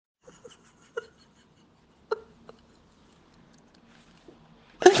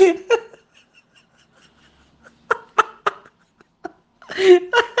You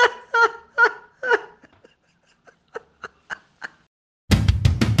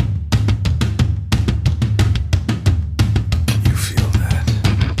feel that?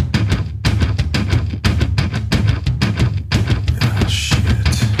 Ah, shit.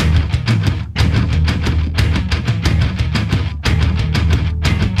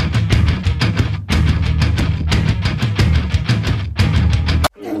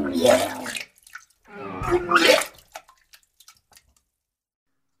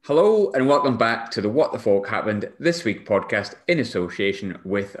 Hello and welcome back to the What the Fork Happened This Week podcast in association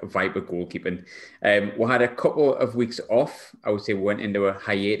with Viper Goalkeeping. We had a couple of weeks off. I would say we went into a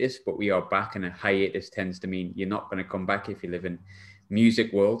hiatus, but we are back, and a hiatus tends to mean you're not going to come back if you live in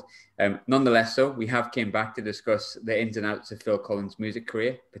music world. Nonetheless, so we have came back to discuss the ins and outs of Phil Collins' music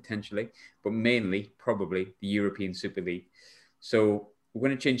career, potentially, but mainly probably the European Super League. So we're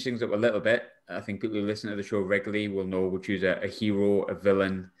going to change things up a little bit. I think people who listen to the show regularly will know we'll choose a hero, a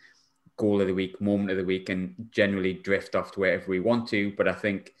villain, goal of the week, moment of the week, and generally drift off to wherever we want to. But I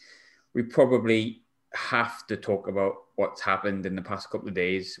think we probably have to talk about what's happened in the past couple of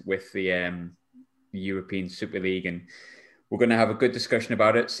days with the European Super League. And we're going to have a good discussion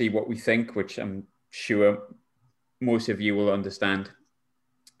about it, see what we think, which I'm sure most of you will understand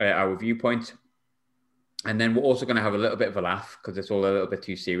our viewpoint. And then we're also going to have a little bit of a laugh because it's all a little bit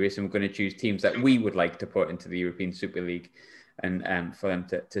too serious. And we're going to choose teams that we would like to put into the European Super League and for them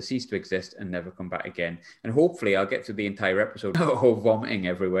to cease to exist and never come back again. And hopefully I'll get through the entire episode of vomiting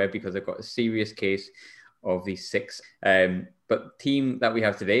everywhere because I've got a serious case of these six. But team that we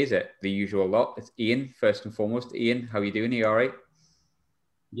have today is the usual lot. It's Ian, first and foremost. Ian, how are you doing? Are you all right?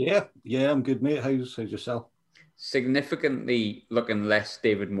 Yeah, I'm good, mate. How's yourself? Significantly looking less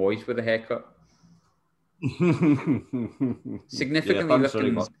David Moyes with a haircut. Significantly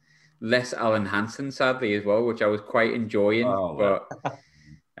looking less Alan Hansen, sadly, as well, which I was quite enjoying. But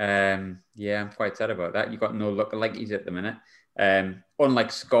I'm quite sad about that. You got no lookalikes at the minute.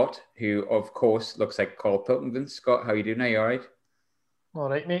 Unlike Scott, who of course looks like Carl Pilkington. Scott, how you doing? Are you all right? All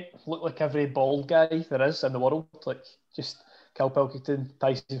right, mate. Look like every bald guy there is in the world. Like just Carl Pilkington,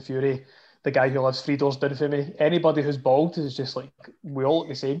 Tyson Fury, the guy who lives 3 doors down from me. Anybody who's bald is just like, we all look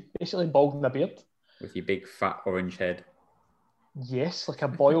the same. Basically bald in a beard. With your big fat orange head. Yes, like a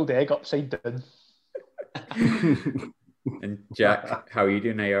boiled egg upside down. And Jack, how are you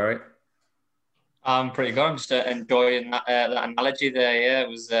doing? Are you all right? I'm pretty good. I'm just enjoying that analogy there. Yeah, it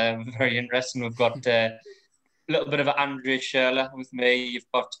was very interesting. We've got a little bit of Andrea Schürrle with me. You've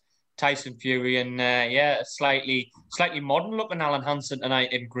got Tyson Fury and a slightly modern looking Alan Hansen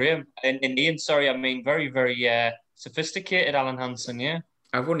tonight in Graham. In Ian, sorry, I mean very, very sophisticated Alan Hansen. Yeah,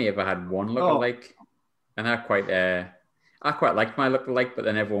 I've only ever had one lookalike, and I quite liked my lookalike, but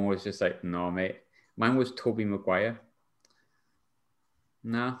then everyone was just like, "No, mate, mine was Tobey Maguire."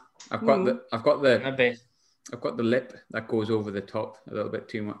 No, I've got the lip that goes over the top a little bit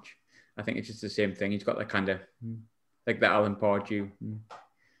too much. I think it's just the same thing. He's got that kind of like the Alan Pardew,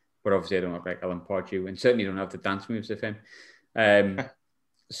 but obviously I don't look like Alan Pardew, and certainly don't have the dance moves of him.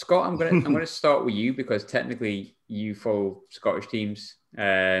 Scott, I'm gonna start with you because technically you follow Scottish teams.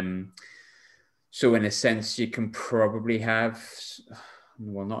 So in a sense, you can probably have,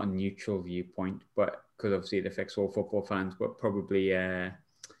 well, not a neutral viewpoint, but because obviously it affects all football fans, but probably you're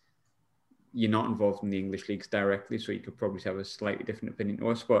not involved in the English leagues directly, so you could probably have a slightly different opinion to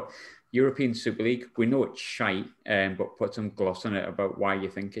us. But European Super League, we know it's shite, but put some gloss on it about why you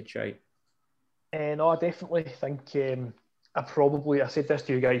think it's shite. No, I definitely think I said this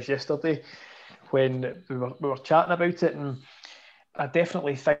to you guys yesterday when we were chatting about it, and I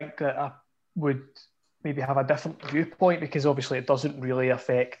definitely think that I would maybe have a different viewpoint because obviously it doesn't really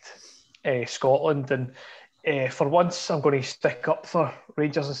affect Scotland. And for once, I'm going to stick up for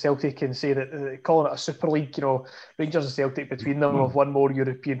Rangers and Celtic and say that calling it a Super League, Rangers and Celtic between them have won more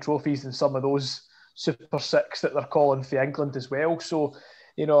European trophies than some of those Super Six that they're calling for England as well. So,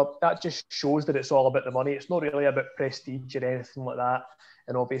 that just shows that it's all about the money. It's not really about prestige or anything like that.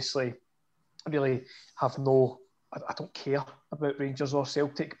 And obviously, I really have I don't care about Rangers or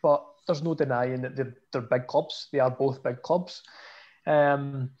Celtic, but there's no denying that they're big clubs. They are both big clubs.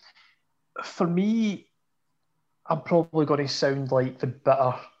 For me, I'm probably going to sound like the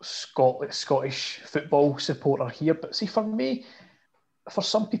bitter Scottish football supporter here. But see, for me, for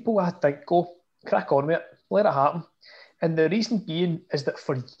some people, I think, go crack on with it, let it happen. And the reason being is that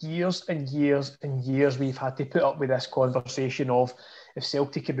for years and years and years, we've had to put up with this conversation of if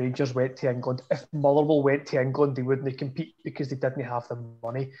Celtic and Rangers went to England, if Motherwell went to England, they wouldn't compete because they didn't have the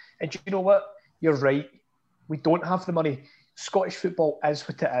money. And you know what? You're right. We don't have the money. Scottish football is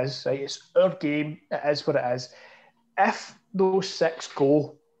what it is, right? It's our game. It is what it is. If those 6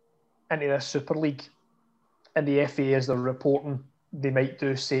 go into the Super League and the FA, as they're reporting, they might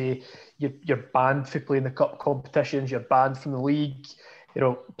do say you're banned from playing the cup competitions, you're banned from the league.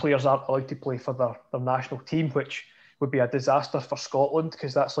 Players aren't allowed to play for their national team, which would be a disaster for Scotland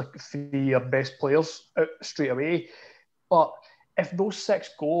because that's like 3 of your best players out straight away. But if those 6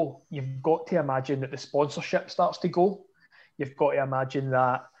 go, you've got to imagine that the sponsorship starts to go. You've got to imagine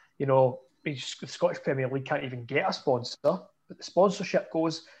that, the Scottish Premier League can't even get a sponsor, but the sponsorship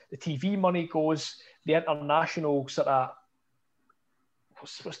goes, the TV money goes, the international sort of,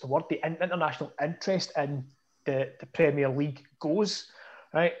 what's the word? The international interest in the Premier League goes,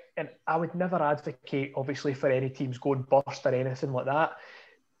 right? And I would never advocate, obviously, for any teams going bust or anything like that.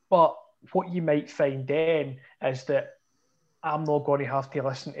 But what you might find then is that I'm not going to have to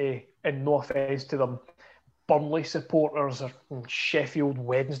listen to, and no offence to them, Burnley supporters or Sheffield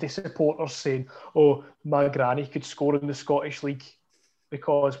Wednesday supporters saying, oh, my granny could score in the Scottish League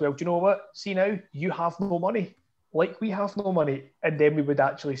because, well, do you know what? See now, you have no money, like we have no money. And then we would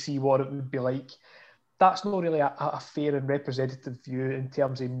actually see what it would be like. That's not really a fair and representative view in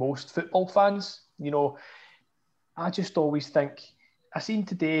terms of most football fans. I just always think, I seen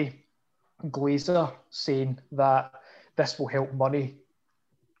today Glazer saying that this will help money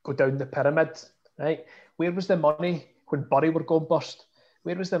go down the pyramid, right? Where was the money when Bury were going bust?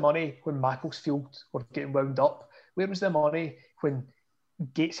 Where was the money when Macclesfield were getting wound up? Where was the money when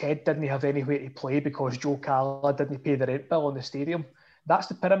Gateshead didn't have anywhere to play because Joe Calla didn't pay the rent bill on the stadium? That's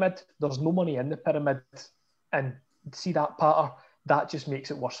the pyramid. There's no money in the pyramid. And see that patter, that just makes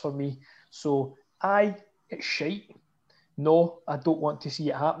it worse for me. So, it's shite. No, I don't want to see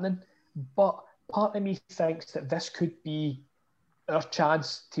it happening. But part of me thinks that this could be our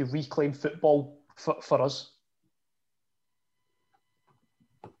chance to reclaim football for us.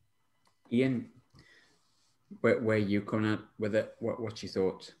 Ian, where are you coming at with it? What's your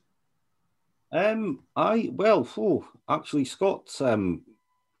thoughts? Actually, Scott's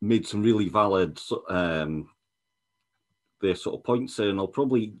made some really valid their sort of points there, and I'll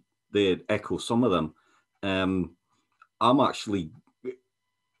probably echo some of them. I'm actually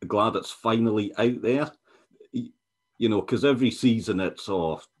glad it's finally out there, because every season it's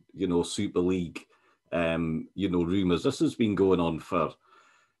Super League, rumours. This has been going on for,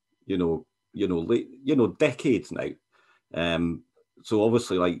 decades now. So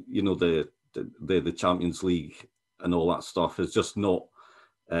obviously, the Champions League and all that stuff is just not,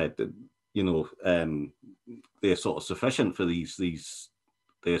 they're sort of sufficient for these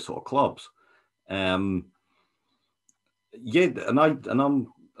their sort of clubs. And I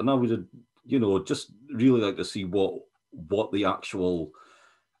would, just really like to see what the actual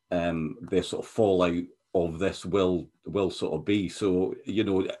their sort of fallout of this will sort of be. So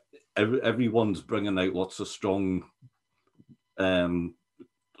everyone's bringing out lots of strong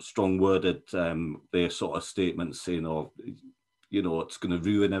worded their sort of statements saying, it's going to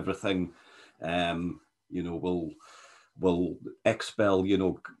ruin everything. We'll expel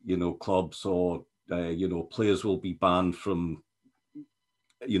clubs, or players will be banned from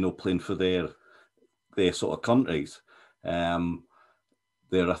playing for their sort of countries. I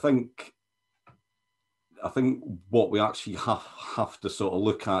think what we actually have to sort of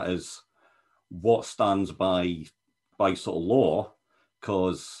look at is what stands by sort of law,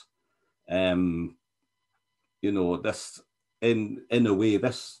 because this in a way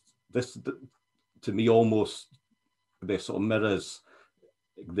this to me almost they sort of mirrors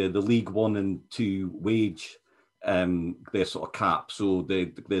the League 1 and 2 wage their sort of cap. So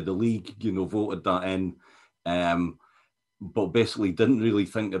the league voted that in, but basically didn't really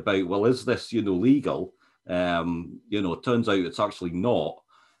think about, well, is this legal? It turns out it's actually not.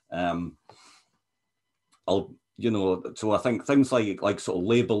 So I think things like sort of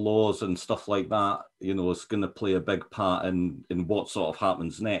labour laws and stuff like that, is going to play a big part in what sort of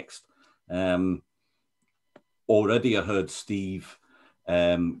happens next. Already I heard Steve,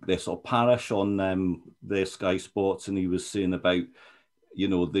 their sort of Parish on their Sky Sports, and he was saying about,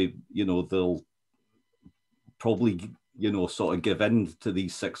 they'll probably, sort of give in to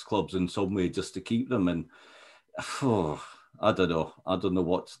these 6 clubs in some way just to keep them. And I don't know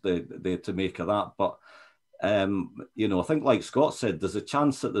what they're to make of that. But, I think like Scott said, there's a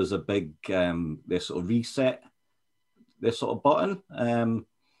chance that there's a big, they sort of reset their sort of button.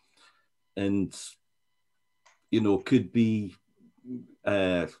 And, could be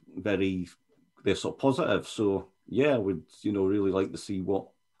very, they're sort of positive. So, yeah, I would, really like to see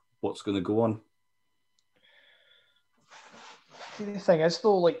what's going to go on. The thing is,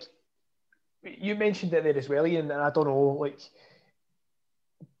 though, like, you mentioned it there as well, Ian, and I don't know, like,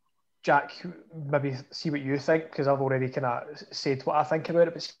 Jack, maybe see what you think, because I've already kind of said what I think about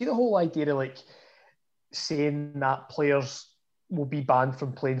it. But see the whole idea of like saying that players will be banned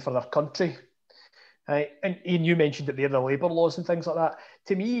from playing for their country. Right? And Ian, you mentioned that they're the labour laws and things like that.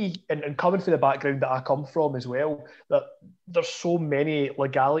 To me, and coming from the background that I come from as well, that there's so many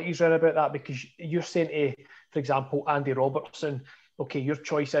legalities around about that, because you're saying to, for example, Andy Robertson, okay, your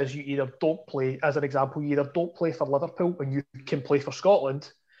choice is you either don't play, as an example, you either don't play for Liverpool and you can play for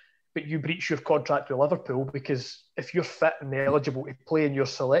Scotland, but you breach your contract with Liverpool, because if you're fit and eligible to play and you're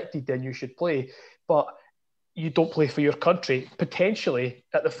selected, then you should play. But you don't play for your country, potentially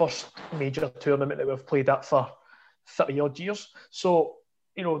at the first major tournament that we've played at for 30 odd years. So,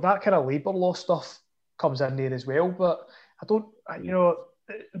 you know, that kind of labour law stuff comes in there as well. But I don't, you know,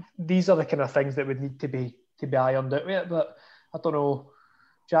 these are the kind of things that would need to be ironed out with it. But I don't know,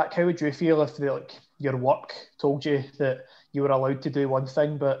 Jack, how would you feel if your work told you that you were allowed to do one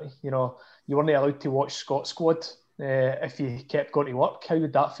thing, but you know you weren't allowed to watch Scott Squad if you kept going to work? How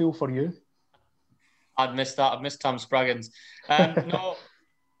would that feel for you? I'd miss that. I'd miss Tom Spraggins. No,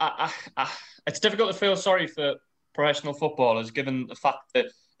 it's difficult to feel sorry for professional footballers, given the fact that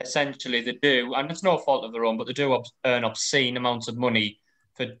essentially they do, and it's no fault of their own, but they do earn obscene amounts of money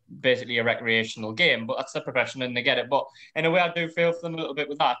for basically a recreational game. But that's their profession and they get it. But in a way, I do feel for them a little bit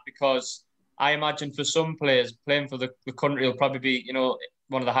with that, because I imagine for some players, playing for the country will probably be, you know,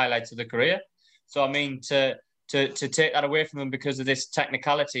 one of the highlights of their career. So, I mean, to take that away from them because of this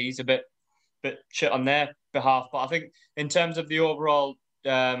technicality is a bit shit on their behalf. But I think in terms of the overall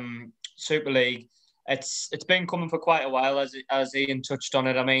Super League, it's been coming for quite a while, as Ian touched on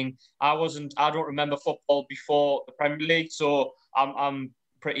it. I mean, I don't remember football before the Premier League, so I'm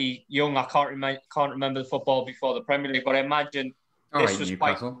pretty young. I can't remember the football before the Premier League, but I imagine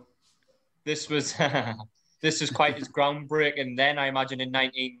this was quite as groundbreaking then. I imagine in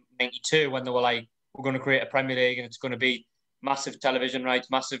 1992 when they were like, we're going to create a Premier League and it's going to be massive television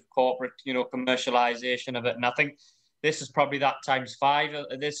rights, massive corporate, you know, commercialization of it. And I think this is probably that times 5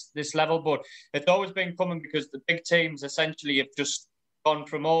 at this level. But it's always been coming because the big teams essentially have just gone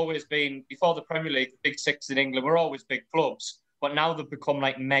from always being, before the Premier League, the big 6 in England were always big clubs. But now they've become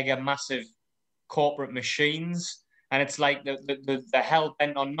like mega massive corporate machines. And it's like the hell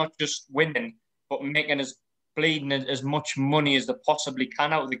bent on not just winning, but making us bleeding as much money as they possibly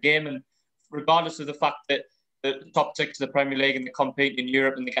can out of the game. And regardless of the fact that the top 6 of the Premier League and they compete in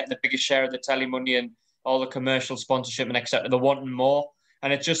Europe and they get the biggest share of the telly money and all the commercial sponsorship and etc., they're wanting more.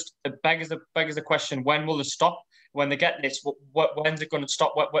 And it begs the question: when will they stop? When they get this, when's it going to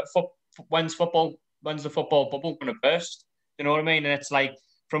stop? When's the football bubble going to burst? You know what I mean? And it's like,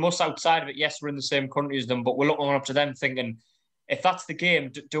 from us outside of it, yes, we're in the same country as them, but we're looking up to them thinking, if that's the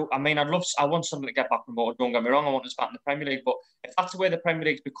game, I want something to get back promoted. Don't get me wrong, I want us back in the Premier League, but if that's the way the Premier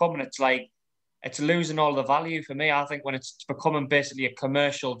League's becoming, it's like, it's losing all the value for me. I think when it's becoming basically a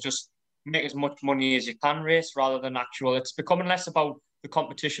commercial, just make as much money as you can race rather than actual, it's becoming less about the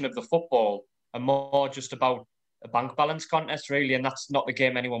competition of the football and more just about a bank balance contest, really. And that's not the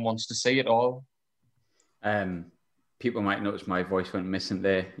game anyone wants to see at all. People might notice my voice went missing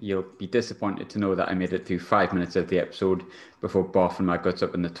there. You'll be disappointed to know that I made it through 5 minutes of the episode before barfing my guts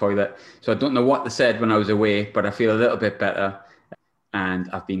up in the toilet. So I don't know what they said when I was away, but I feel a little bit better and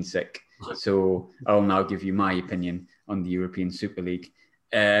I've been sick. So I'll now give you my opinion on the European Super League.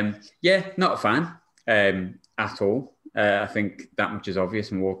 Yeah, not a fan at all. I think that much is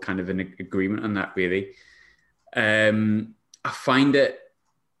obvious and we're kind of in agreement on that, really. I find it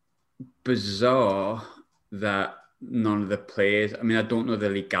bizarre that none of the players, I mean, I don't know the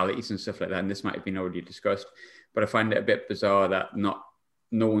legalities and stuff like that, and this might have been already discussed, but I find it a bit bizarre that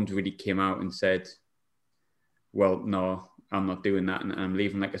no one's really came out and said, well, no, I'm not doing that and I'm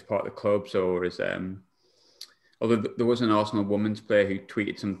leaving like as part of the club. So, or although there was an Arsenal women's player who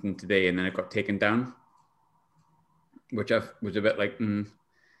tweeted something today and then it got taken down, which was a bit like,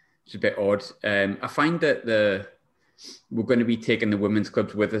 it's a bit odd. I find that we're going to be taking the women's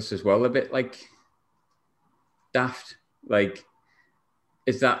clubs with us as well, a bit like daft. Like,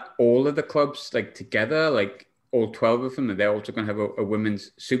 is that all of the clubs like together, like all 12 of them, and they're also going to have a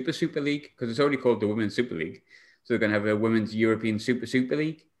women's super league, because it's already called the Women's Super League, so they're going to have a women's European super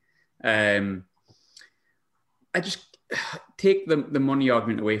league. I just take the money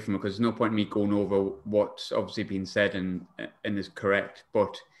argument away from it, because there's no point in me going over what's obviously been said and is correct,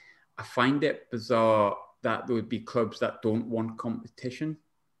 but I find it bizarre that there would be clubs that don't want competition.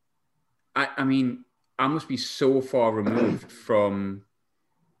 I mean, I must be so far removed from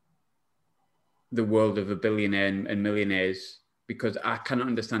the world of a billionaire and millionaires because I cannot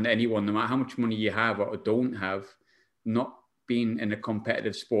understand anyone, no matter how much money you have or don't have, not being in a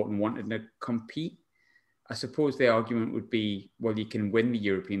competitive sport and wanting to compete. I suppose the argument would be, well, you can win the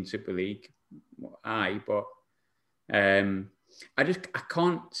European Super League. Well, but I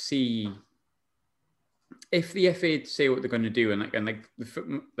can't see if the FA say what they're going to do,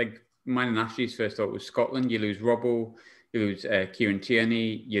 like mine and Ashley's first thought was Scotland. You lose Robbo, you lose Kieran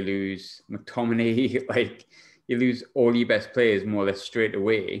Tierney, you lose McTominay, like you lose all your best players more or less straight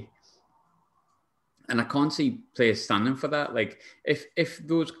away. And I can't see players standing for that. Like if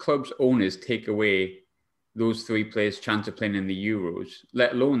those clubs' owners take away those three players' chance of playing in the Euros,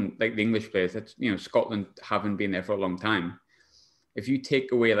 let alone like the English players, that's, you know, Scotland haven't been there for a long time. If you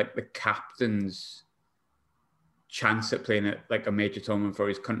take away like the captain's chance at playing at like a major tournament for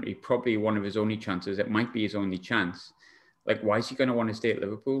his country, probably one of his only chances, it might be his only chance. Like, why is he going to want to stay at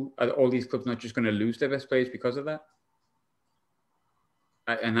Liverpool? Are all these clubs not just going to lose their best players because of that?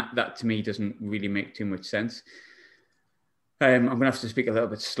 And that to me doesn't really make too much sense. I'm going to have to speak a little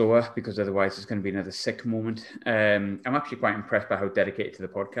bit slower because otherwise it's going to be another sick moment. I'm actually quite impressed by how dedicated to the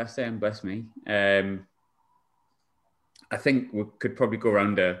podcast I am, bless me. I think we could probably go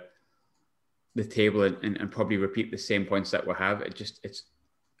around the table and probably repeat the same points that we have. I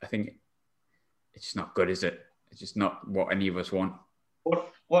think it's just not good, is it? It's just not what any of us want.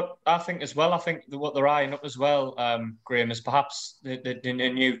 What I think as well, what they're eyeing up as well, Graham, is perhaps the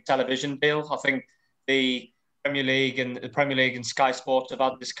new television deal. I think the Premier League and Sky Sports have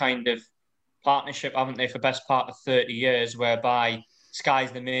had this kind of partnership, haven't they, for the best part of 30 years, whereby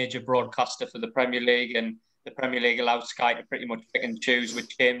Sky's the major broadcaster for the Premier League, and the Premier League allows Sky to pretty much pick and choose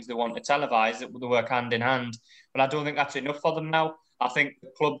which games they want to televise. They work hand in hand. But I don't think that's enough for them now. I think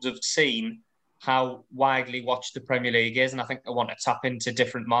the clubs have seen how widely watched the Premier League is, and I think they want to tap into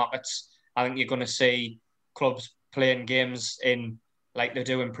different markets. I think you're going to see clubs playing games in, like they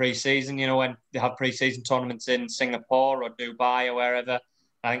do in pre-season, you know, when they have pre-season tournaments in Singapore or Dubai or wherever.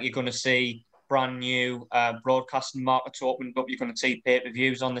 I think you're going to see brand new broadcasting markets opened up. You're going to see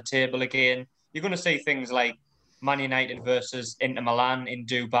pay-per-views on the table again. You're going to see things like Man United versus Inter Milan in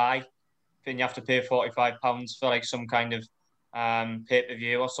Dubai. Then you have to pay £45 for like some kind of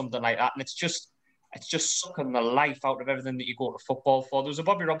pay-per-view or something like that. And it's just sucking the life out of everything that you go to football for. There was a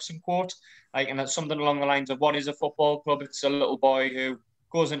Bobby Robson quote, and that's something along the lines of, what is a football club? It's a little boy who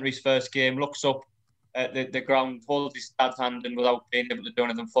goes into his first game, looks up at the ground, holds his dad's hand, and without being able to do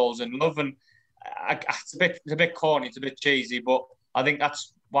anything, falls in love. And it's a bit corny, it's a bit cheesy, but I think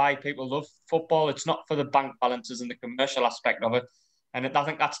that's why people love football. It's not for the bank balances and the commercial aspect of it. And I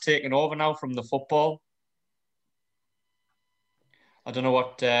think that's taken over now from the football. I don't know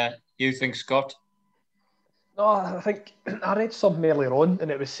what you think, Scott. No, I think I read something earlier on,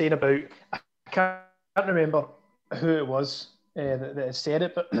 and it was saying about, I can't remember who it was that had said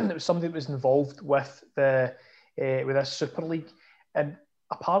it, but it was somebody that was involved with with this Super League, and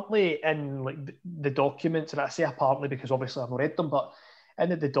apparently in like the documents, and I say apparently because obviously I've not read them, but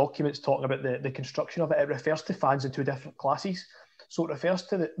in the documents talking about the construction of it, it refers to fans in two different classes. So it refers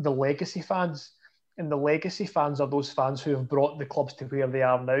to the legacy fans. And the legacy fans are those fans who have brought the clubs to where they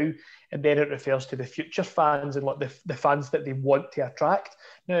are now. And then it refers to the future fans and like the fans that they want to attract.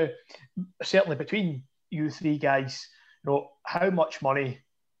 Now, certainly between you three guys, you know, how much money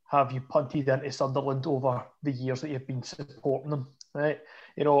have you punted into Sunderland over the years that you've been supporting them, right?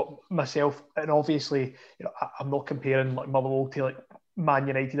 You know, myself, and obviously, you know, I'm not comparing like Motherwell to like Man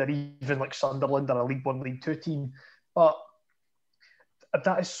United or even like Sunderland or a League One, League Two team, but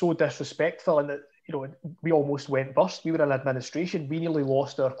that is so disrespectful, and that, you know, we almost went bust. We were in administration. We nearly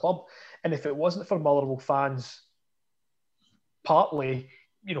lost our club. And if it wasn't for Motherwell fans partly,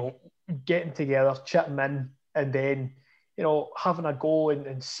 you know, getting together, chipping in, and then, you know, having a go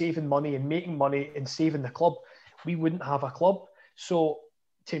and saving money and making money and saving the club, we wouldn't have a club. So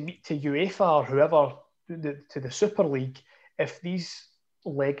to UEFA or whoever, to the Super League, if these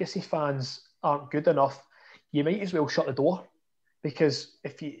legacy fans aren't good enough, you might as well shut the door. Because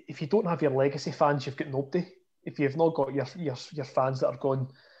if you don't have your legacy fans, you've got nobody. If you've not got your fans that are going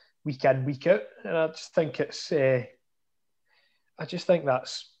week in, week out, and I just think it's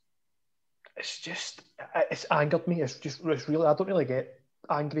angered me. It's really, I don't really get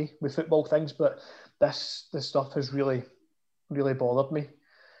angry with football things, but this stuff has really, really bothered me.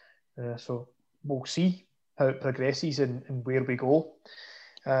 So we'll see how it progresses and where we go.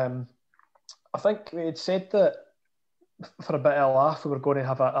 I think we had said that for a bit of a laugh, we were going to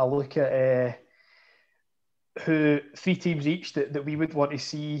have a look at who three teams each that we would want to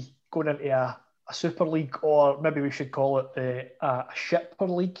see going into a a Super League, or maybe we should call it a Shipper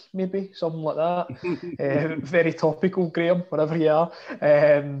League, maybe something like that. Very topical, Graham, wherever you are.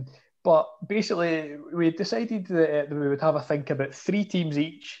 But basically, we decided that we would have a think about 3 teams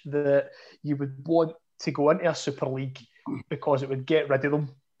each that you would want to go into a Super League because it would get rid of them,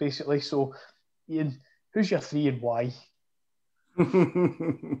 basically. So, Ian, who's your 3 and why?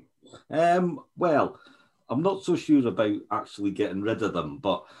 Well, I'm not so sure about actually getting rid of them,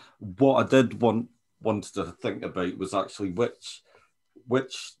 but what I did want to think about was actually which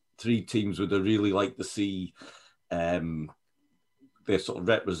 3 teams would I really like to see they're sort of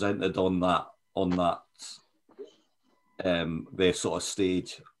represented on that their sort of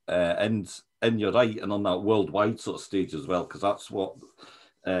stage, and you're right, and on that worldwide sort of stage as well, because that's what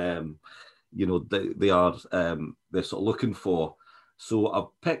they are they're sort of looking for. So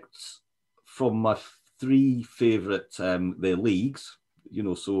I've picked from my 3 favourite their leagues,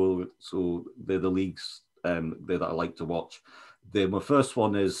 so they're the leagues that I like to watch. My first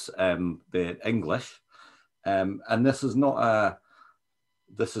one is the English, and this is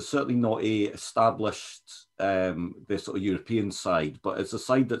certainly not a established the sort of European side, but it's a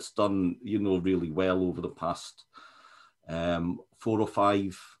side that's done really well over the past 4 or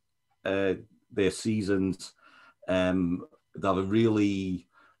 5 their seasons. They have a really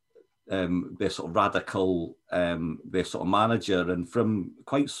their sort of radical their sort of manager, and from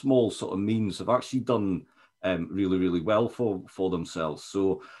quite small sort of means have actually done really, really well for themselves.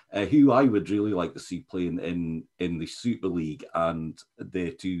 So who I would really like to see playing in the Super League, and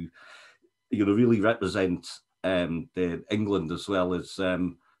they to really represent the England as well as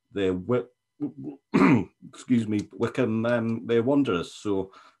the excuse me, Wycombe their Wanderers.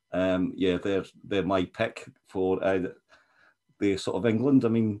 So they're my pick for the sort of England. I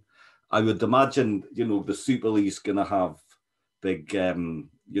mean, I would imagine the Super League's going to have big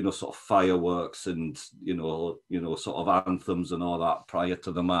sort of fireworks and sort of anthems and all that prior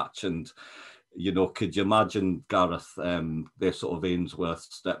to the match. And could you imagine Gareth their sort of Ainsworth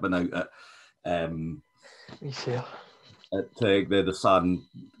stepping out at the Sun,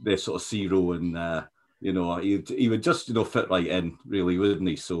 their sort of Zero, and he would just fit right in, really, wouldn't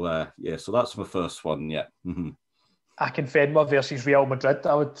he? So so that's my first one. Yeah. Mm-hmm. Akinfenwa versus Real Madrid.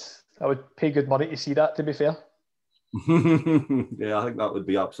 I would pay good money to see that, to be fair. Yeah, I think that would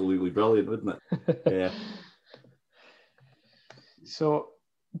be absolutely brilliant, wouldn't it? Yeah. So,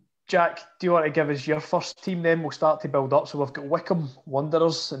 Jack, do you want to give us your first team then? We'll start to build up. So we've got Wycombe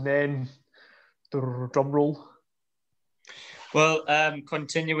Wanderers, and then drum roll. Well,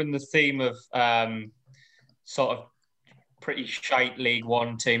 continuing the theme of sort of pretty shite League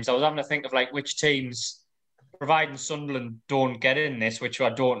One teams, I was having to think of which teams, providing Sunderland don't get in this, which I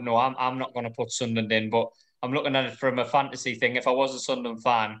don't know. I'm not going to put Sunderland in, but I'm looking at it from a fantasy thing. If I was a Sunderland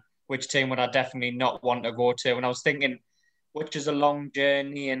fan, which team would I definitely not want to go to? And I was thinking, which is a long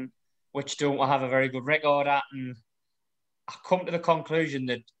journey and which don't I have a very good record at? And I come to the conclusion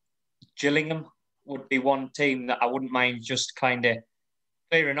that Gillingham would be one team that I wouldn't mind just kind of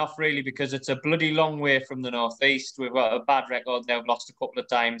clearing off, really, because it's a bloody long way from the northeast. We've got a bad record there. We've lost a couple of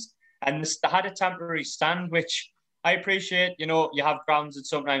times. And they had a temporary stand, which I appreciate. You have grounds that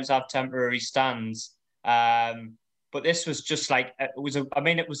sometimes have temporary stands. But this was just I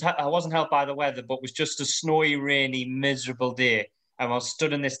wasn't helped by the weather, but it was just a snowy, rainy, miserable day. And I was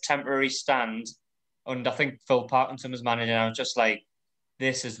stood in this temporary stand, and I think Phil Parkinson was managing. I was just like,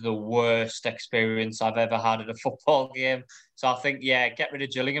 this is the worst experience I've ever had at a football game. So I think, get rid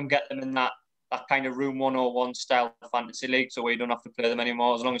of Gillingham, get them in that kind of Room 101 style fantasy league, so we don't have to play them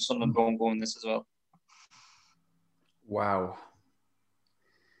anymore, as long as Sunderland don't go in this as well.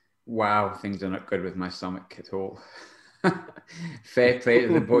 Wow, things are not good with my stomach at all. Fair play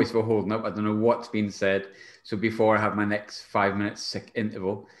to the boys for holding up. I don't know what's been said. So before I have my next 5 minutes sick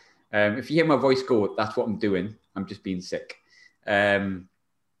interval, if you hear my voice go, that's what I'm doing. I'm just being sick.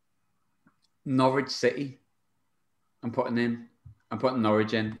 Norwich City, I'm putting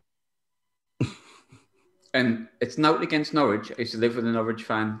Norwich in. And it's not against Norwich. I used to live with a Norwich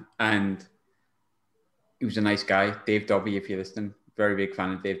fan, and he was a nice guy. Dave Dobby, if you're listening. Very big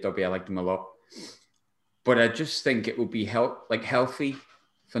fan of Dave Dobby. I liked him a lot. But I just think it would be healthy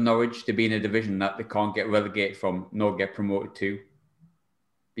for Norwich to be in a division that they can't get relegated from nor get promoted to,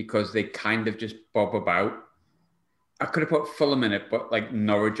 because they kind of just bob about. I could have put Fulham in it, but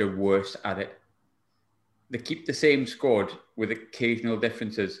Norwich are worse at it. They keep the same squad with occasional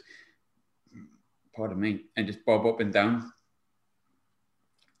differences, pardon me, and just bob up and down.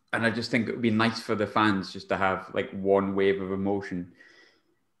 And I just think it would be nice for the fans just to have one wave of emotion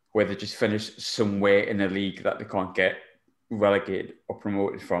where they just finish somewhere in a league that they can't get relegated or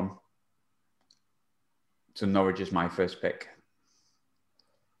promoted from. So Norwich is my first pick.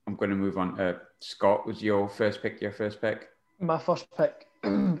 I'm going to move on. Scott, was your first pick your first pick? My first pick,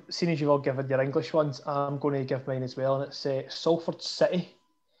 seeing as you've all given your English ones, I'm going to give mine as well, and it's Salford City.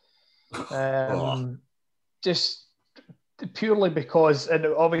 Just purely because, and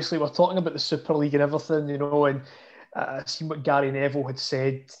obviously we're talking about the Super League and everything, you know, and I've seen what Gary Neville had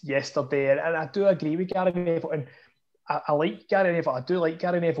said yesterday, and I do agree with Gary Neville, and I like Gary Neville, I do like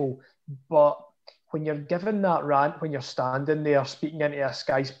Gary Neville, but when you're given that rant, when you're standing there speaking into a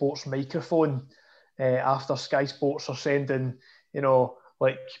Sky Sports microphone after Sky Sports are sending, you know,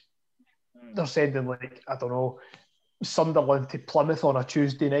 like, they're sending, like, I don't know, Sunderland to Plymouth on a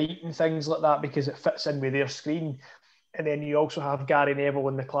Tuesday night and things like that because it fits in with their screen. And then you also have Gary Neville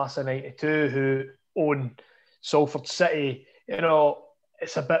in the class of 92 who own Salford City. You know,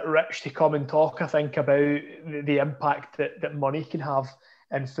 it's a bit rich to come and talk, I think, about the impact that money can have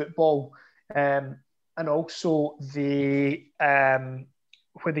in football. And also when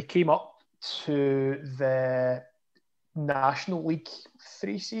they came up to the National League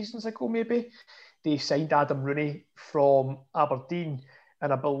 3 seasons ago, maybe, they signed Adam Rooney from Aberdeen,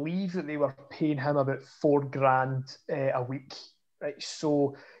 and I believe that they were paying him about $4,000 a week. Right,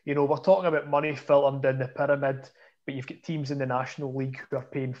 so you know we're talking about money filtering down the pyramid, but you've got teams in the National League who are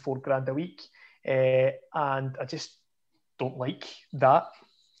paying $4,000 a week, and I just don't like that.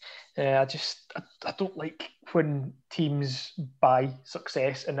 I don't like when teams buy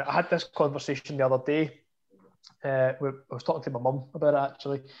success, and I had this conversation the other day. I was talking to my mum about it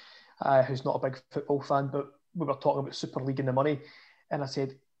actually, who's not a big football fan, but we were talking about Super League and the money, and I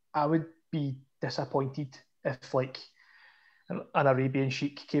said I would be disappointed if, like, an Arabian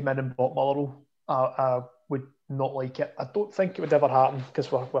sheik came in and bought Motherwell. I would not like it. I don't think it would ever happen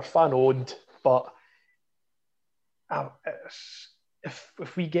because we're fan owned, but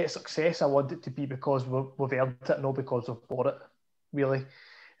if we get success, I want it to be because we've earned it, not because we've bought it, really.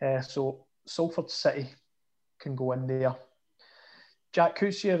 So Salford City can go in there. Jack,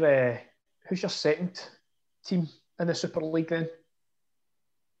 who's your second team in the Super League then?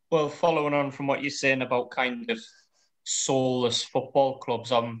 Well, following on from what you're saying about kind of soulless football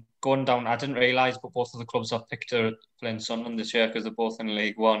clubs, I'm going down. I didn't realise, but both of the clubs I've picked are playing Sunderland this year because they're both in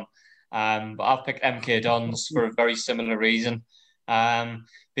League One. But I've picked MK Dons for a very similar reason.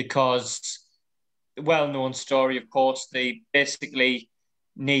 Because well-known story, of course, they basically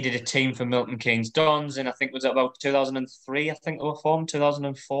needed a team for Milton Keynes Dons, and I think it was about 2003. I think they were formed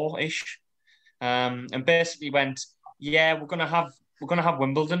 2004-ish, and basically went, yeah, we're gonna have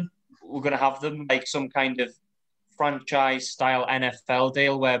Wimbledon. We're gonna have them like some kind of franchise-style NFL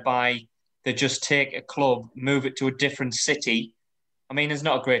deal whereby they just take a club, move it to a different city. I mean, there's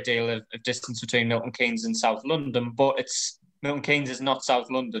not a great deal of distance between Milton Keynes and South London, but Milton Keynes is not South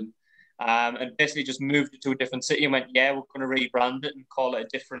London. And basically just moved it to a different city and went, yeah, we're going to rebrand it and call it a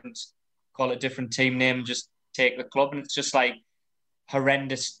different team name and just take the club. And it's just like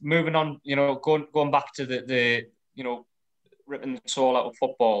horrendous. Moving on, you know, going back to the you know, ripping the soul out of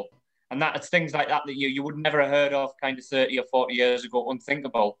football. And it's things like that you would never have heard of kind of 30 or 40 years ago,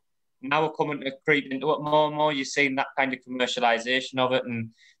 unthinkable. Now we're coming to creep into it more and more. You're seeing that kind of commercialisation of it and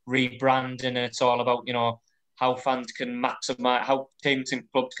rebranding, and it's all about, you know, how fans can maximise, how teams and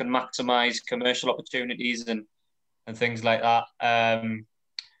clubs can maximise commercial opportunities and things like that.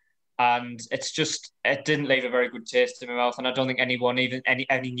 And it didn't leave a very good taste in my mouth. And I don't think anyone, even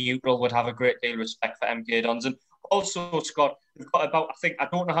any neutral, would have a great deal of respect for MK Dons. And also, Scott, we've got about, I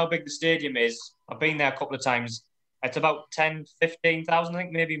don't know how big the stadium is. I've been there a couple of times. It's about 10, 15,000, I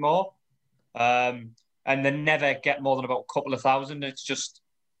think, maybe more. And they never get more than about a couple of thousand. It's just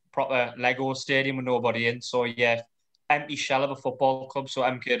proper Lego stadium with nobody in. So, yeah, empty shell of a football club. So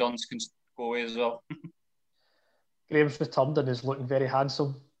MK Dons can go away as well. Graham's returned and is looking very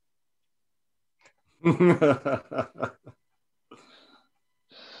handsome.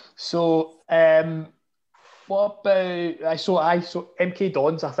 So, what about so MK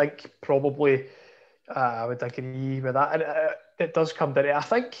Dons? I think probably I would agree with that, and it does come down to, I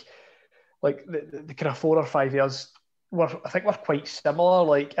think, like the kind of 4 or 5 years. I think we're quite similar,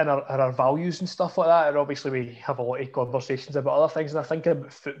 like in our values and stuff like that. And obviously, we have a lot of conversations about other things. And I think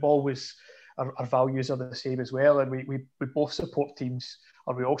about football our values are the same as well. And we both support teams,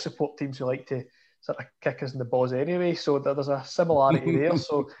 or we all support teams who like to sort of kick us in the balls anyway. So there's a similarity there.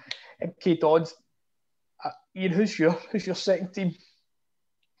 So MK Dons. Ian, who's your second team?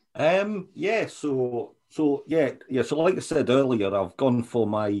 So like I said earlier, I've gone for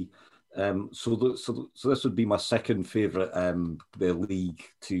my so this would be my second favourite the league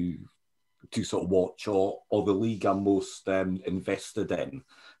to sort of watch, or the league I'm most invested in.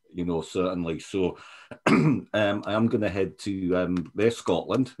 certainly. So I am going to head to their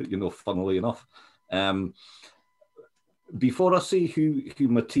Scotland, funnily enough. Before I say who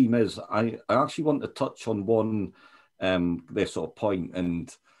my team is, I actually want to touch on one their sort of point.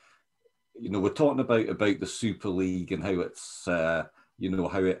 And, we're talking about the Super League and how it's, how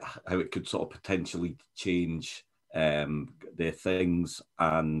it could sort of potentially change their things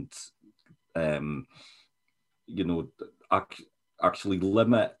and, actually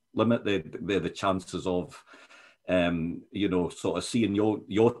limit the chances of sort of seeing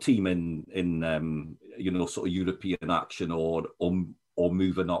your team in sort of European action or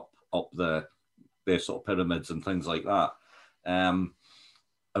moving up their sort of pyramids and things like that. And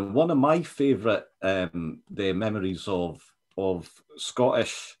one of my favourite the memories of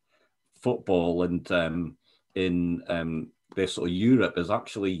Scottish football and in their sort of Europe is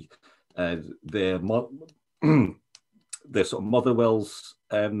actually their sort of Motherwell's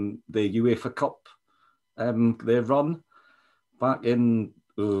the UEFA Cup their run back in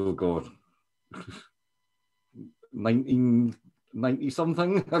 1990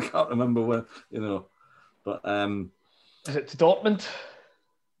 something. I can't remember where, but Is it to Dortmund?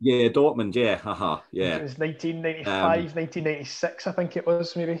 yeah, Dortmund, yeah, yeah. It was 1995, 1996, I think it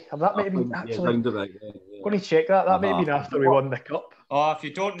was, maybe. And that might have been actually. Going to check that. That may have been after we won the cup. Oh, if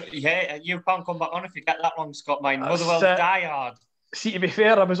you don't, you can't come back on if you get that wrong, Scott. Motherwell die hard. See, to be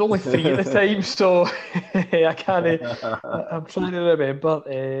fair, I was only 3 at the time, so I can't. I'm trying to remember.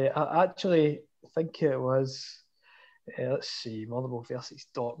 I actually think it was. Let's see, Motherwell versus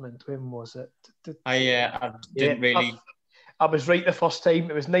Dortmund. When was it? I didn't really. I was right the first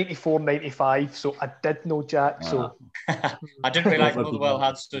time. It was 94, 95, so I did know Jack. So I didn't realise Motherwell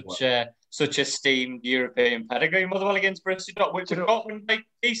had such esteemed European pedigree. Motherwell against Borussia Dortmund, which Dortmund like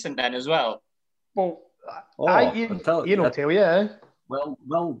decent then as well. Well, tell you.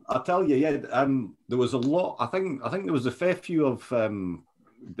 Well, I tell you, yeah. There was a lot. I think there was a fair few of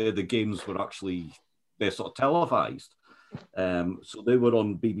the games were actually they're sort of televised. So they were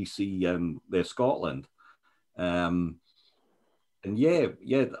on BBC their Scotland. And yeah,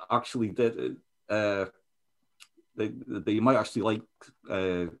 actually, they might actually like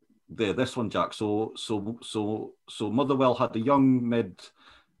this one, Jack. So Motherwell had a young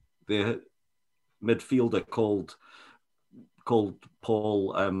midfielder called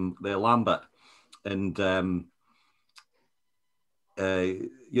Paul Lambert, and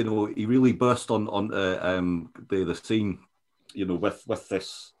he really burst on the scene, with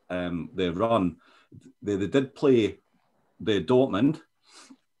this their run. They did play. Dortmund,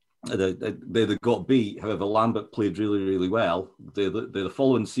 they got beat. However, Lambert played really, really well. The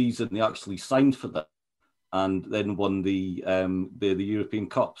following season, they actually signed for them and then won the European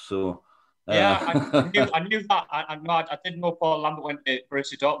Cup. So I knew that. I didn't know Paul Lambert went to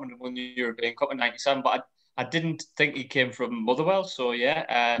Borussia Dortmund and won the European Cup in '97, but I didn't think he came from Motherwell. So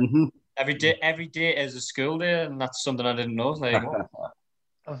yeah, every day is a school day, and that's something I didn't know. There you go.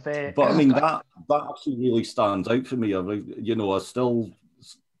 But I mean that actually really stands out for me. I still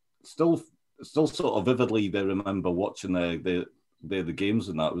sort of vividly remember watching the games,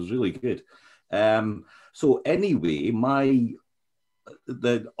 and that was really good. So anyway,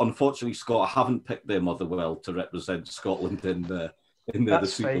 unfortunately, Scott, I haven't picked their Motherwell to represent Scotland in the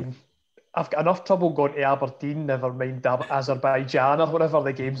Super. Fine. I've got enough trouble going to Aberdeen. Never mind Azerbaijan or whatever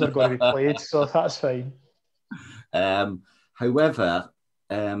the games are going to be played. So that's fine. However.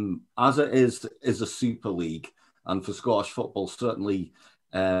 As it is a Super League, and for Scottish football, certainly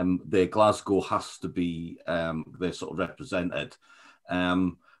the Glasgow has to be they're sort of represented.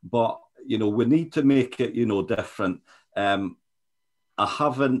 But we need to make it different. I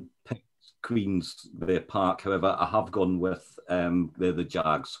haven't picked Queen's their Park, however, I have gone with they're the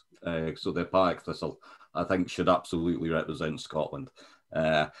Jags. So their Partick Thistle, I think, should absolutely represent Scotland.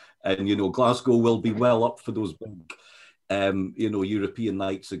 And Glasgow will be well up for those big. European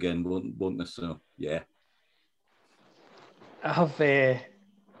nights again, won't they? So, yeah. I have,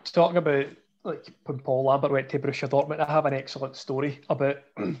 talking about, like, when Paul Lambert went to Borussia Dortmund, I have an excellent story about,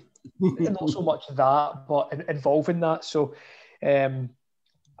 not so much that, but involving that. So, about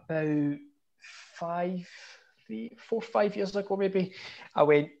 4 or 5 years ago, maybe, I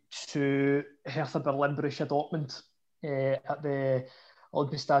went to Hertha Berlin, Borussia Dortmund, at the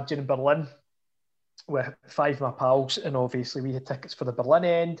Olympiastadion in Berlin, with 5 of my pals, and obviously we had tickets for the Berlin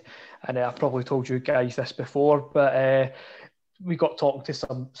end, and I probably told you guys this before, but we got talking to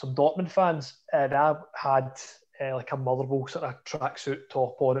some Dortmund fans, and I had like a Motherwell sort of tracksuit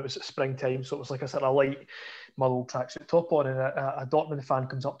top on. It was at springtime, so it was like a sort of light Motherwell tracksuit top on, and a Dortmund fan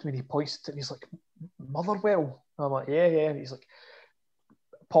comes up to me and he points to it and he's like, Motherwell? And I'm like, yeah, and he's like,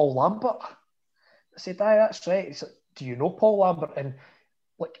 Paul Lambert? I said, aye, that's right. He said, do you know Paul Lambert? And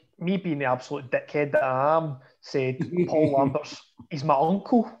like me being the absolute dickhead that I am, said, Paul Lambert's, he's my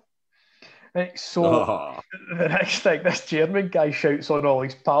uncle. Right, so the next thing, this German guy shouts on all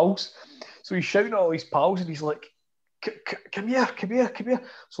his pals. So he's shouting at all his pals and he's like, come here.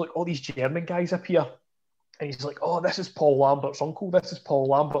 So like all these German guys appear and he's like, oh, this is Paul Lambert's uncle.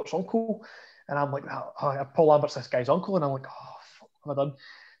 And I'm like, oh, Paul Lambert's this guy's uncle. And I'm like, oh, fuck, what have I done?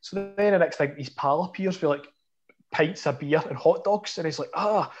 So then the next thing, his pal appears with like pints of beer and hot dogs. And he's like,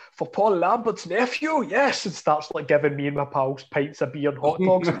 for Paul Lambert's nephew, yes. And starts like giving me and my pals pints of beer and hot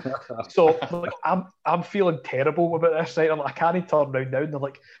dogs. So like, I'm feeling terrible about this, right? I'm like, I can't turn around now. And they're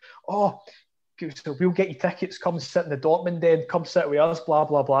like, oh, so we'll get you tickets, come sit in the Dortmund den, come sit with us, blah,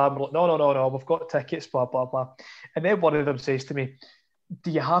 blah, blah. And we're like, no, we've got tickets, blah, blah, blah. And then one of them says to me, do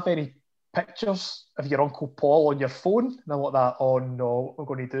you have any pictures of your Uncle Paul on your phone? And I'm like that, oh no, what am I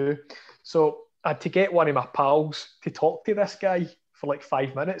going to do? So I had to get one of my pals to talk to this guy for like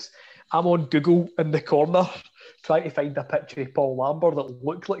 5 minutes. I'm on Google in the corner trying to find a picture of Paul Lambert that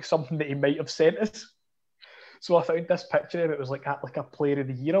looked like something that he might have sent us. So I found this picture of him. It was like at like a Player of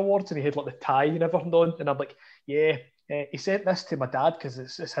the Year awards, and he had like the tie and everything on. And I'm like, yeah, he sent this to my dad because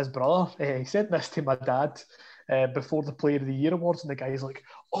it's his brother. He sent this to my dad before the Player of the Year awards, and the guy's like,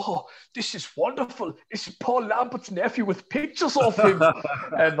 oh, this is wonderful. This is Paul Lambert's nephew with pictures of him.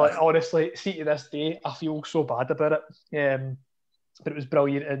 And like, honestly, see, to this day, I feel so bad about it. But it was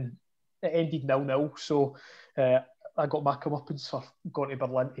brilliant, and it ended 0-0. So I got my comeuppance for going to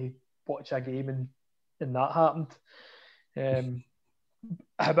Berlin to watch a game, and that happened.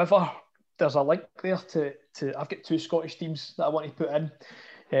 However, there's a link there to I've got 2 Scottish teams that I want to put in.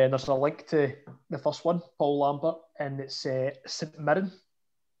 There's a link to the first one, Paul Lambert, and it's St Mirren,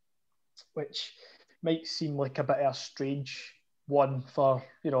 which might seem like a bit of a strange one for,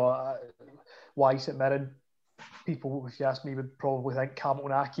 why St Mirren. People, if you ask me, would probably think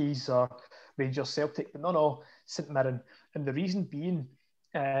Hamilton Accies or Rangers Celtic, but no, St Mirren. And the reason being,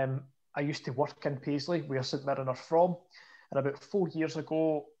 I used to work in Paisley, where St Mirren are from, and about 4 years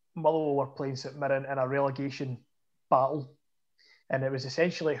ago, Motherwell were playing St Mirren in a relegation battle, and it was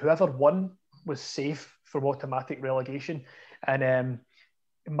essentially whoever won was safe from automatic relegation. And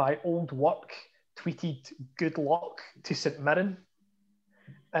my old work tweeted "good luck" to St Mirren,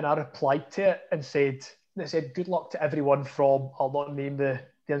 and I replied to it and said "good luck to everyone from," I'll not name the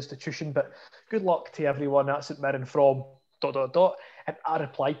institution, but "good luck to everyone at St Mirren from ... And I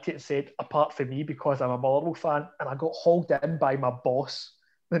replied to it and said, apart from me, because I'm a Motherwell fan. And I got hauled in by my boss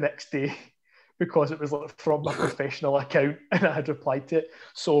the next day because it was like from my professional account and I had replied to it.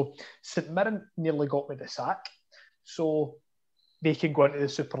 So St Mirren nearly got me the sack. So they can go into the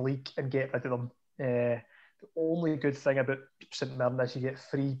Super League and get rid of them. The only good thing about St Mirren is you get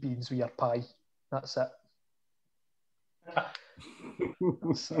free beans with your pie. That's it.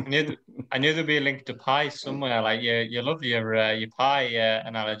 I knew there'd be a link to pie somewhere. Like you love your pie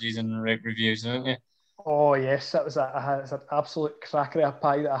analogies and reviews, don't you? Oh yes, it's an absolute cracker of a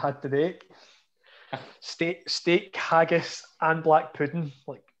pie that I had today. Steak, haggis, and black pudding.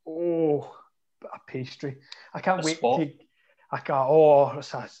 Like, oh, bit of pastry. I can't wait to.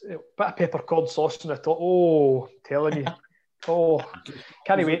 It's a bit of peppercorn sauce on the top. Oh, I'm telling you. Oh,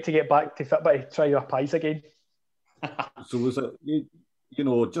 can't wait to get back to Fitbit to try your pies again. So was it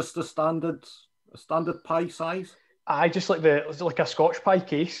just a standard pie size? I just like like a Scotch pie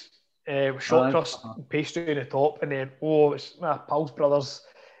case with short crust and pastry on the top, and then it's my Pals Brothers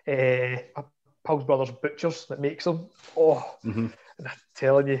Butchers that makes them. Oh, and I'm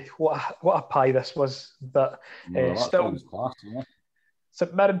telling you, what a pie this was. But still, class, yeah.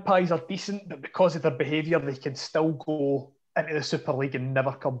 St Mirren pies are decent, but because of their behaviour, they can still go into the Super League and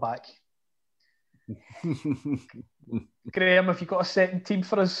never come back. Graham, have you got a second team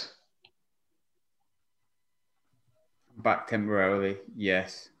for us? Back temporarily,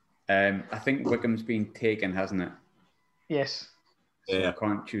 yes. I think Wickham's been taken, hasn't it? Yes. So yeah. I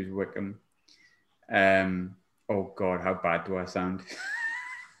can't choose Wickham. Oh God, how bad do I sound?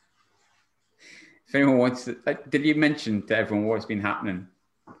 If anyone wants to, did you mention to everyone what's been happening?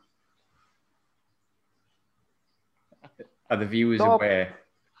 Are the viewers aware?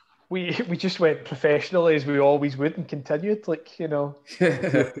 We just went professionally as we always would and continued,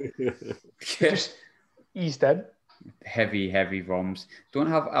 just eased in. Heavy voms. Don't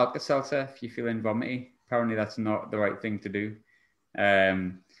have Alka-Seltzer if you're feeling vomity. Apparently that's not the right thing to do.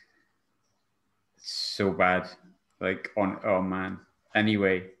 So bad. Oh man.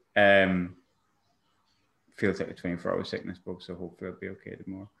 Anyway, feels like a 24-hour sickness bug, so hopefully I'll be okay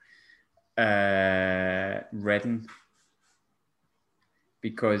tomorrow. Reading.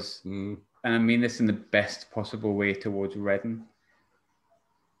 because, and I mean this in the best possible way towards Reading,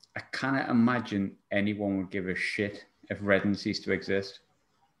 I cannot imagine anyone would give a shit if Reading ceased to exist.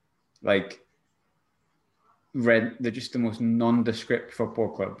 Like, they're just the most nondescript football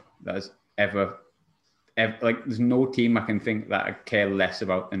club that has ever, like, there's no team I can think that I care less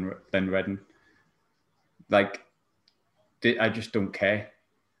about than Reading. Like, I just don't care.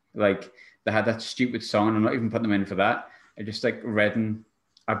 Like, they had that stupid song, I'm not even putting them in for that. I just like Reading.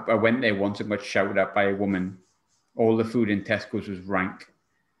 I went there once and got shouted at by a woman. All the food in Tesco's was rank.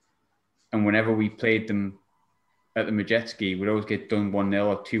 And whenever we played them at the Majetski, we'd always get done 1-0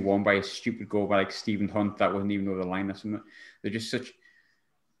 or 2-1 by a stupid goal by like Stephen Hunt that wasn't even over the line or something. They're just such...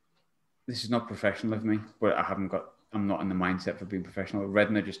 This is not professional of me, but I'm not in the mindset for being professional.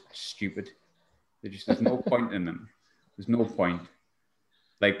 Reading are just stupid. There's no point in them. There's no point.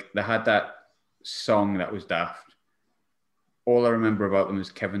 Like, they had that song that was daft. All I remember about them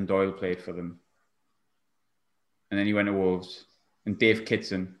is Kevin Doyle played for them. And then he went to Wolves. And Dave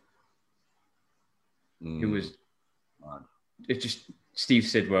Kitson, who was... It's just Steve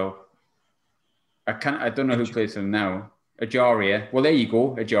Sidwell. I don't know who plays for them now. Ajaria. Well, there you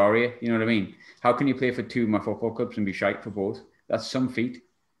go, Ajaria. You know what I mean? How can you play for two of my football clubs and be shite for both? That's some feat.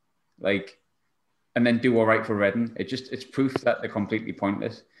 Like... And then do all right for Reading. It's proof that they're completely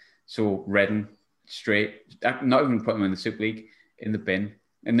pointless. So Reading, straight, not even put them in the Super League, in the bin.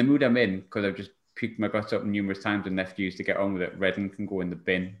 In the mood I'm in, because I've just puked my guts up numerous times and left yous to get on with it. Reading can go in the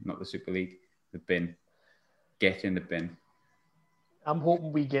bin, not the Super League. The bin. Get in the bin. I'm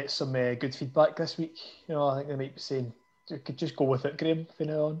hoping we get some good feedback this week. You know, I think they might be saying, you could just go with it, Graham, from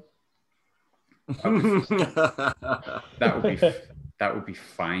now on. That would be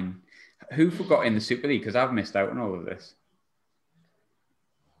fine. Who forgot in the Super League? Because I've missed out on all of this.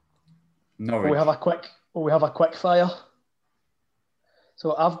 Norwich. We have a quick fire.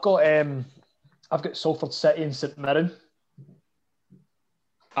 So I've got Salford City and St Mirren.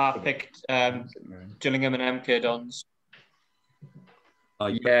 I picked Gillingham and MK Dons.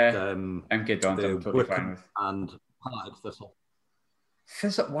 MK Dons I'm totally fine with. And Partick Thistle.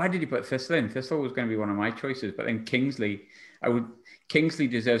 Why did you put Thistle in? Thistle was going to be one of my choices, but then Kingsley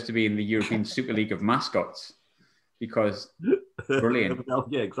deserves to be in the European Super League of mascots because brilliant. Well,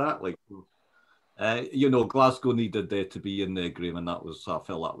 yeah, exactly. Glasgow needed there to be in there, Graham, and I felt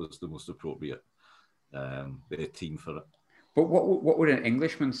that was the most appropriate team for it. But what would an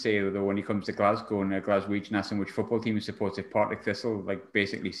Englishman say though when he comes to Glasgow and a Glaswegian asks him which football team he supports if Partick Thistle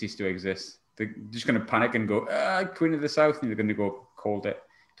basically ceased to exist? They're just going to panic and go, Queen of the South, and they're going to go, called it,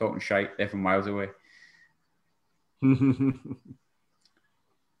 talking shite, they're from miles away.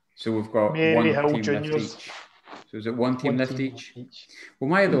 So we've got one team left each. So is it one team left each? Well,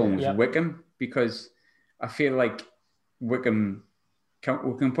 my other one was Wickham, because I feel like Wickham,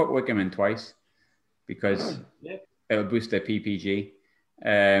 we can put Wickham in twice because it'll boost their PPG.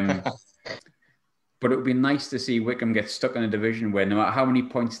 But it would be nice to see Wickham get stuck in a division where no matter how many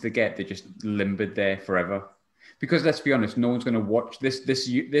points they get, they're just limbered there forever. Because let's be honest, no one's going to watch this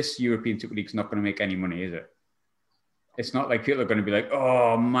European Super League's not going to make any money, is it? It's not like people are going to be like,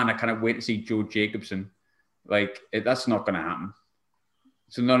 oh man, I cannot wait to see Joe Jacobson. That's not going to happen.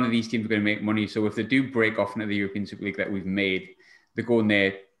 So none of these teams are going to make money. So if they do break off into the European Super League that we've made, they're going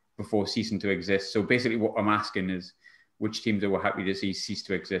there before ceasing to exist. So basically what I'm asking is which teams are we happy to see cease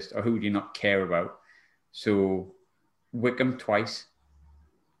to exist, or who do you not care about? So Wickham twice.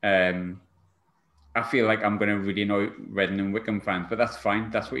 I feel like I'm going to really annoy Reading and Wickham fans, but that's fine.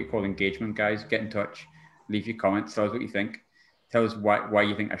 That's what you call engagement, guys. Get in touch. Leave your comments. Tell us what you think. Tell us why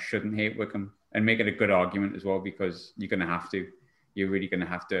you think I shouldn't hate Wickham, and make it a good argument as well, because you're going to have to. You're really going to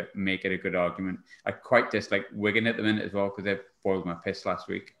have to make it a good argument. I quite dislike Wigan at the minute as well because they boiled my piss last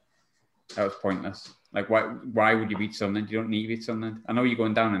week. That was pointless. Why would you beat Sunderland? You don't need to beat Sunderland. I know you're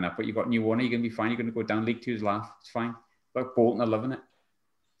going down in that, but you've got new one. You're going to be fine. You're going to go down. League Two's laugh. It's fine. But Bolton are loving it.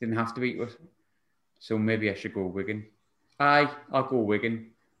 Didn't have to beat us. So maybe I should go Wigan. I'll go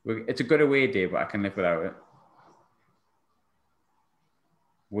Wigan. It's a good away day, but I can live without it.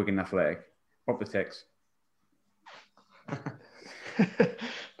 Wigan Athletic. Up the ticks.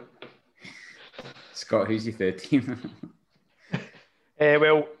 Scott, who's your third team?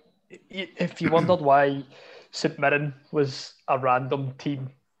 Well, if you wondered why St Mirren was a random team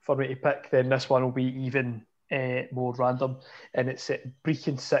for me to pick, then this one will be even more random, and it's at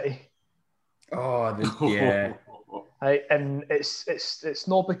Brecon City. Oh, yeah. And it's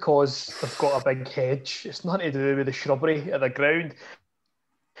not because they've got a big hedge. It's nothing to do with the shrubbery at the ground.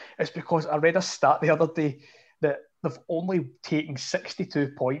 It's because I read a stat the other day that they've only taken 62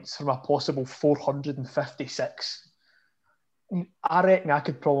 points from a possible 456. I reckon I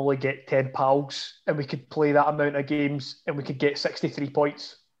could probably get 10 pals and we could play that amount of games and we could get 63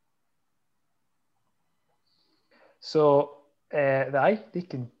 points. So, they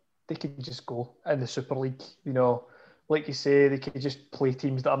can just go in the Super League. You know, like you say, they could just play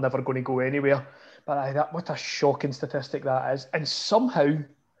teams that are never going to go anywhere. But what a shocking statistic that is. And somehow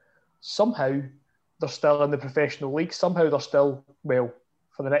they're still in the professional league. Somehow they're still, well,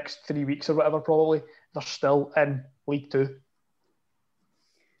 for the next 3 weeks or whatever, probably, they're still in League Two.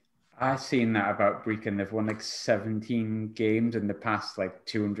 I've seen that about Brecon. They've won like 17 games in the past like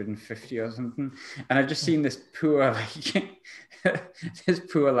 250 or something. And I've just seen this poor, like, this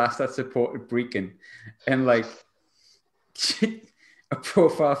poor lass that supported Brecon. And like, a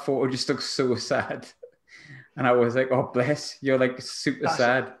profile photo just looks so sad. And I was like, oh, bless, you're like super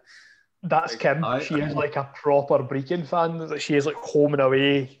sad. That's Kim. She is like a proper Brecon fan. She is like home and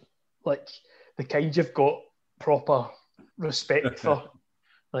away. Like the kind you've got proper respect for.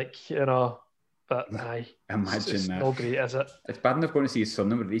 Like, you know, but aye. Imagine it's that. Not great, is it? It's bad enough going to see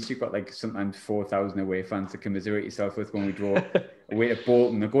Sunderland, but at least you've got like sometimes 4,000 away fans to commiserate yourself with when we draw away to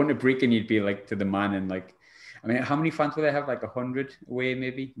Bolton. Going to Brecon, you'd be like to the man and like, I mean, how many fans will they have? Like 100 away,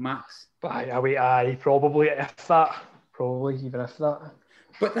 maybe max. But aye, probably if that, even if that.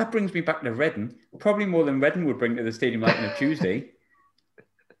 But that brings me back to Reading. Probably more than Reading would bring to the stadium like on a Tuesday.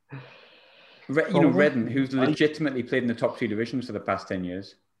 You know, Reading, who's legitimately played in the top two divisions for the past 10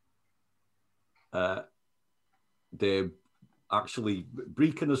 years.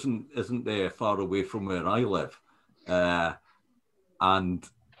 Brecon isn't there far away from where I live, and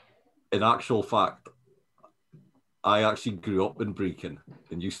in actual fact, I actually grew up in Brecon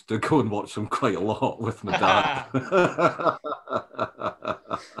and used to go and watch them quite a lot with my dad.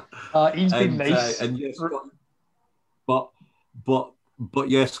 He's been nice. And yes, but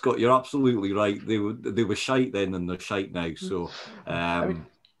yes, Scott, you're absolutely right. They were shite then and they're shite now. So I mean,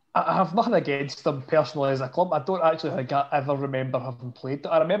 I have nothing against them personally as a club. I don't actually think I ever remember having played.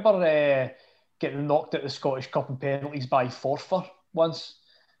 I remember getting knocked at the Scottish Cup in penalties by Forfar once,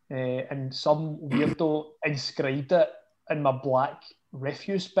 and some weirdo inscribed it in my black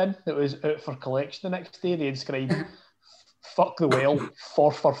refuse bin that was out for collection the next day. They inscribed "Fuck the well,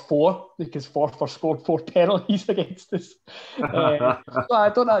 Forfar 4" because Forfar scored 4 penalties against us. So I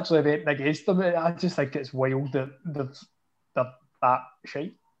don't actually have anything against them. I just think it's wild that they're that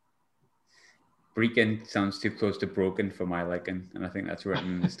shite. Brecon sounds too close to broken for my liking, and I think that's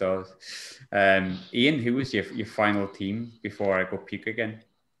written in the stars. Ian, who was your final team before I go puke again?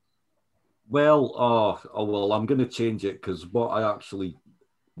 Well, I'm going to change it because what I actually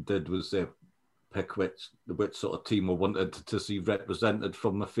did was pick which sort of team I wanted to see represented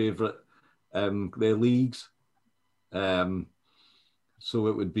from my favourite their leagues. So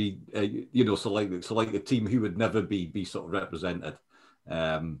it would be so like the team who would never be sort of represented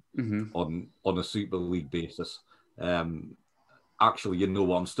on a Super League basis. Actually, you know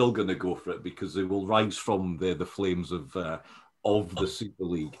what? I'm still going to go for it because they will rise from the flames of the Super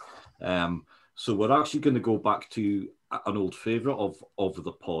League. So we're actually going to go back to an old favourite of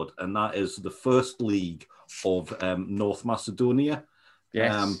the pod, and that is the First League of North Macedonia.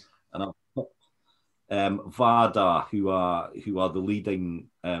 Yes. And I've put Vardar, who are the leading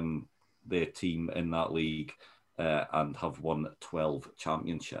their team in that league, and have won 12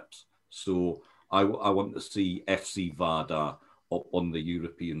 championships. So I want to see FC Vardar up on the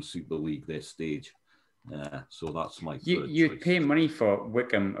European Super League this stage. So that's my third You'd choice. pay money for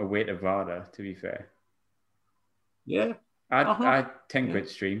Wickham away to Vardar, to be fair. Yeah. I'd 10 quid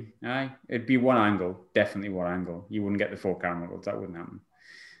stream. Aye. It'd be one angle, definitely one angle. You wouldn't get the 4 camera angles, that wouldn't happen.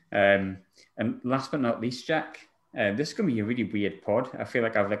 And last but not least, Jack, this is going to be a really weird pod. I feel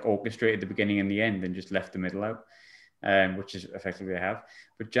like I've like orchestrated the beginning and the end and just left the middle out, which is effectively I have.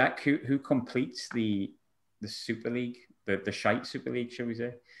 But Jack, who completes the Super League, the shite Super League, shall we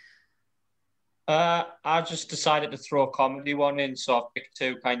say? I just decided to throw a comedy one in, so I've picked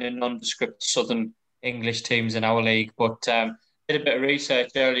 2 kind of nondescript Southern English teams in our league. But did a bit of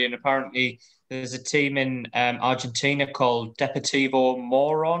research earlier, and apparently there's a team in Argentina called Deportivo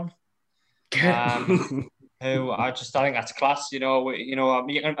Moron, who I think that's class. You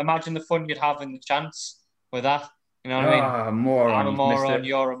can imagine the fun you'd have in the chance with that. You know what I mean? Moron. I'm a moron.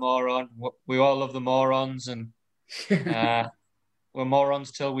 You're a moron. We all love the morons, and we're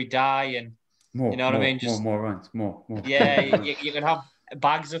morons till we die. And more, you know what I mean? Just more runs, more. Yeah, you can have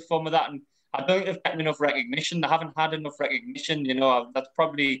bags of fun with that, and I don't think they've gotten enough recognition. They haven't had enough recognition. That's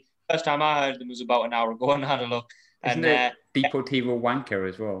probably the first time I heard them was about an hour ago, and I had a look. Isn't it Deportivo Wanker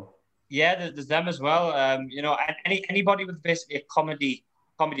as well? Yeah, there's them as well. Anybody with basically a comedy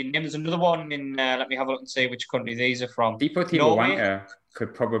comedy name. There's another one in. Let me have a look and see which country these are from. Deportivo Norway. Wanka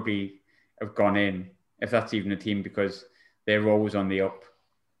could probably have gone in, if that's even a team, because they're always on the up.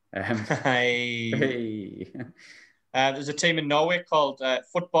 Hey. There's a team in Norway called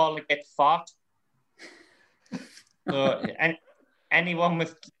Football Get Fart. So anyone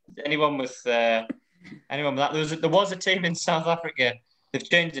with that. There was a team in South Africa. They've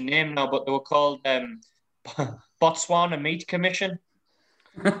changed the name now, but they were called Botswana Meat Commission.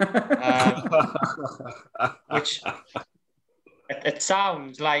 Which it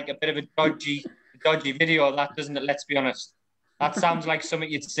sounds like a bit of a dodgy video, that doesn't it? Let's be honest. That sounds like something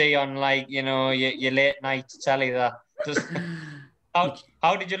you'd see on, like, you know, your late night telly. That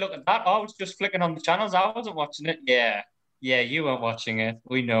how did you look at that? Oh, I was just flicking on the channels. I wasn't watching it. Yeah, you weren't watching it.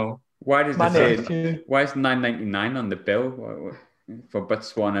 We know. Why does it say? Why is $9.99 on the bill for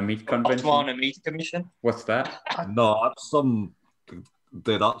Botswana Meat Convention? Botswana Meat Commission. What's that? No, that's some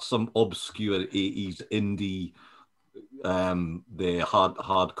obscure 80s indie, the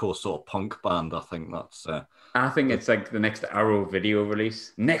hardcore sort of punk band. I think that's. I think it's like the next Arrow video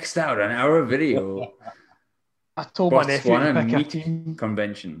release. Next out on Arrow Video. I told my nephew to pick a Meat team.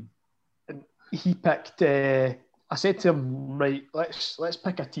 Convention. And he picked. I said to him, right, let's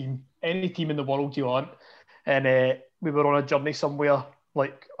pick a team, any team in the world you want, and we were on a journey somewhere.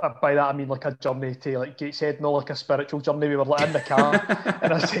 Like, by that I mean like a journey to like Gateshead, not like a spiritual journey. We were like in the car,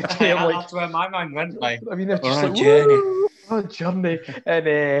 and I said to him, like, that's where my mind went. Like, I mean, it's we're just on like, a journey. a journey,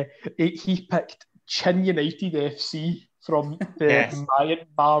 and he picked Chin United FC from the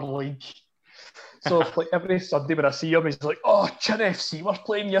Myanmar League. So like every Sunday when I see him, he's like, "Oh, Chin FC, we're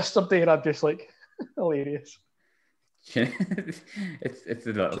playing yesterday," and I'm just like, hilarious. it's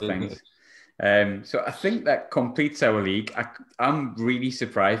the little things. So I think that completes our league. I'm really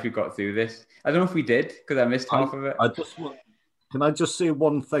surprised we got through this. I don't know if we did, because I missed half of it. Can I just say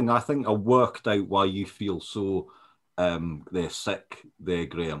one thing? I think I worked out why you feel so they're sick there,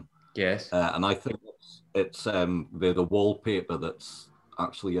 Graham. Yes. And I think it's the wallpaper that's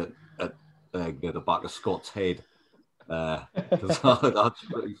actually at the back of Scott's head. Because that's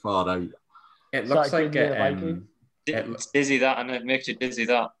pretty far out. It looks like it's dizzy, that, and it makes you dizzy,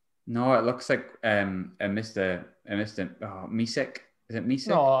 that. No, it looks like a Mr. Misek. Is it Misek?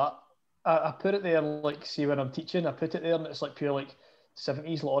 No, I put it there, like, see, when I'm teaching, I put it there and it's like pure like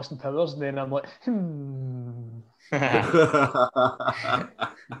 70s like Austin Powers, and then I'm like,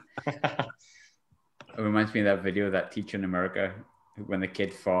 It reminds me of that video of that teacher in America when the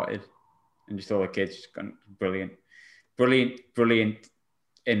kid farted and just all the kids just gone brilliant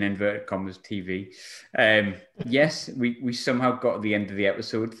in inverted commas TV. Yes, we somehow got to the end of the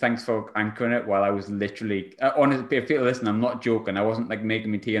episode. Thanks for anchoring it while I was literally honestly, if people listen, I'm not joking. I wasn't like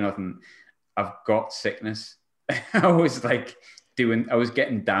making me tea or nothing. I've got sickness. I was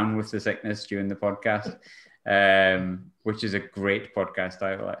getting down with the sickness during the podcast, which is a great podcast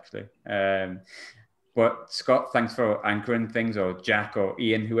title actually. But Scott, thanks for anchoring things, or Jack or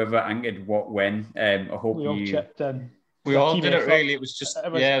Ian, whoever anchored what when. I hope we all chipped in. We all did it, really. It was just,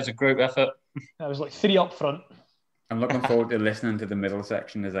 it was a group effort. I was like 3 up front. I'm looking forward to listening to the middle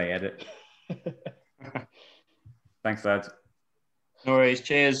section as I edit. Thanks, lads. No worries.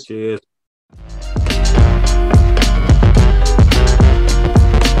 Cheers. Cheers.